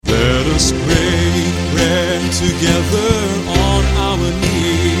us break bread together on our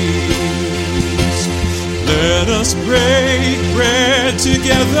knees. Let us break bread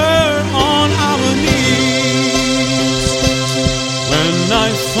together on our knees. When I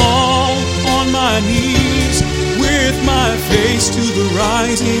fall on my knees with my face to the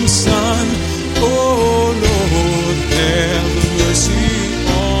rising sun, oh Lord, have mercy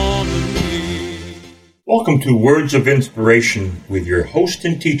on me. Welcome to Words of Inspiration with your host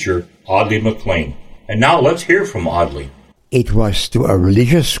and teacher, Audley McLean. And now let's hear from Audley. It was to a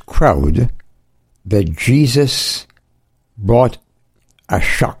religious crowd that Jesus brought a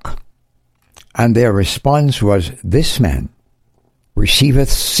shock. And their response was, "This man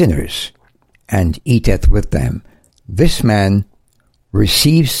receiveth sinners and eateth with them. This man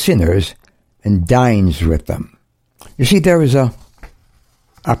receives sinners and dines with them." You see, there is a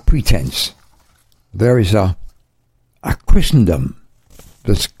pretense. There is a Christendom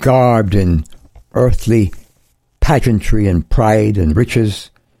that's garbed in earthly pageantry and pride and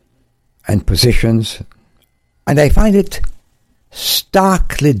riches and positions. And I find it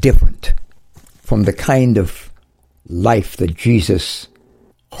starkly different from the kind of life that Jesus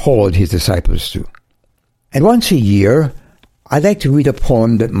called his disciples to. And once a year, I like to read a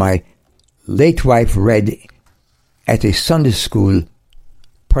poem that my late wife read at a Sunday school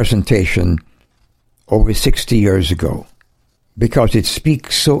presentation over 60 years ago, because it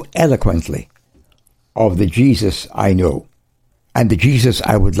speaks so eloquently of the Jesus I know and the Jesus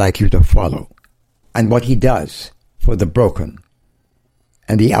I would like you to follow, and what he does for the broken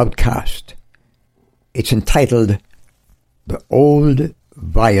and the outcast. It's entitled "The Old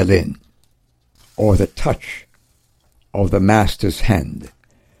Violin, or the Touch of the Master's Hand."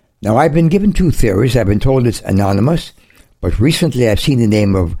 Now, I've been given two theories. I've been told it's anonymous, but recently I've seen the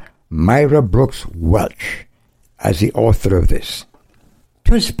name of Myra Brooks Welch as the author of this.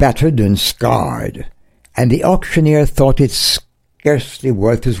 'Twas battered and scarred, and the auctioneer thought it scarcely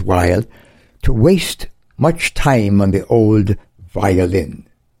worth his while to waste much time on the old violin.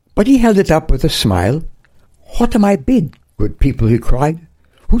 But he held it up with a smile. "What am I bid, good people?" he cried.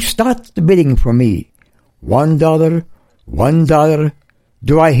 "Who starts the bidding for me? $1, $1.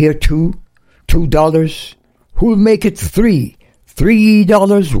 Do I hear $2 Who'll make it $3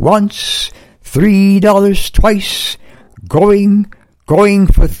 once, $3 twice, going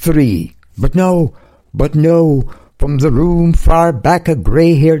for 3. But no, from the room far back a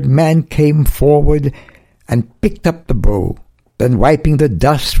grey-haired man came forward and picked up the bow. Then wiping the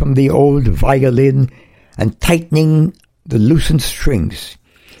dust from the old violin and tightening the loosened strings,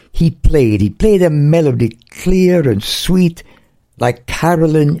 he played a melody clear and sweet, like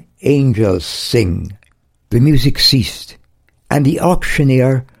caroling angels sing. The music ceased, and the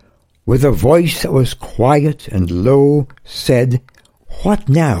auctioneer, with a voice that was quiet and low, said, "What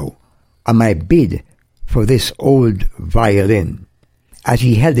now am I bid for this old violin?" as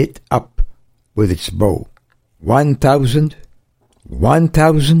he held it up with its bow. 1,000,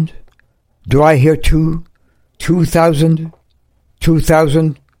 1,000. Do I hear 2,000,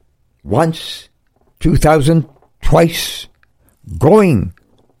 2,000 once, 2,000 twice. "Going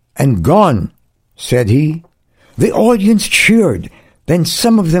and gone," said he. The audience cheered. Then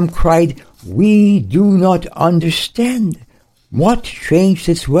some of them cried, "We do not understand. What changed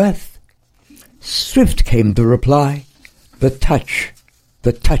its worth?" Swift came the reply, the touch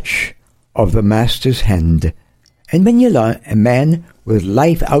of the master's hand. And when a man with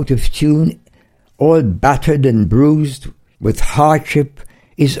life out of tune, all battered and bruised with hardship,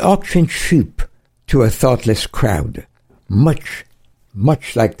 is auctioned cheap to a thoughtless crowd, much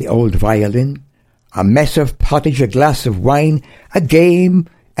like the old violin, a mess of pottage, a glass of wine, a game,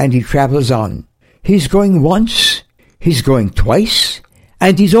 and he travels on. He's going once, he's going twice,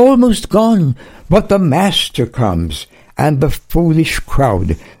 and he's almost gone, but the master comes, and the foolish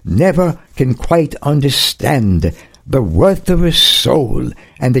crowd never can quite understand the worth of his soul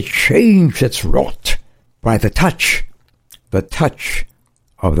and the change that's wrought by the touch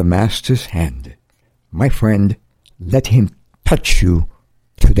of the master's hand. My friend, let him touch you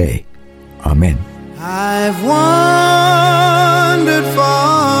today. Amen. I've wandered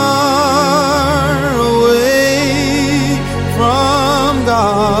far away from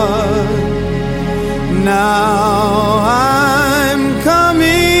God. Now I'm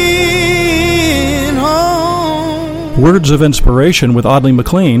coming home. Words of Inspiration with Audley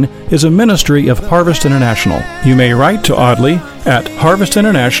McLean is a ministry of Harvest International. You may write to Audley at Harvest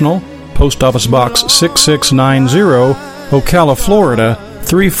International, Post Office Box 6690, Ocala, Florida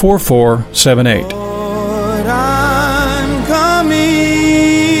 34478.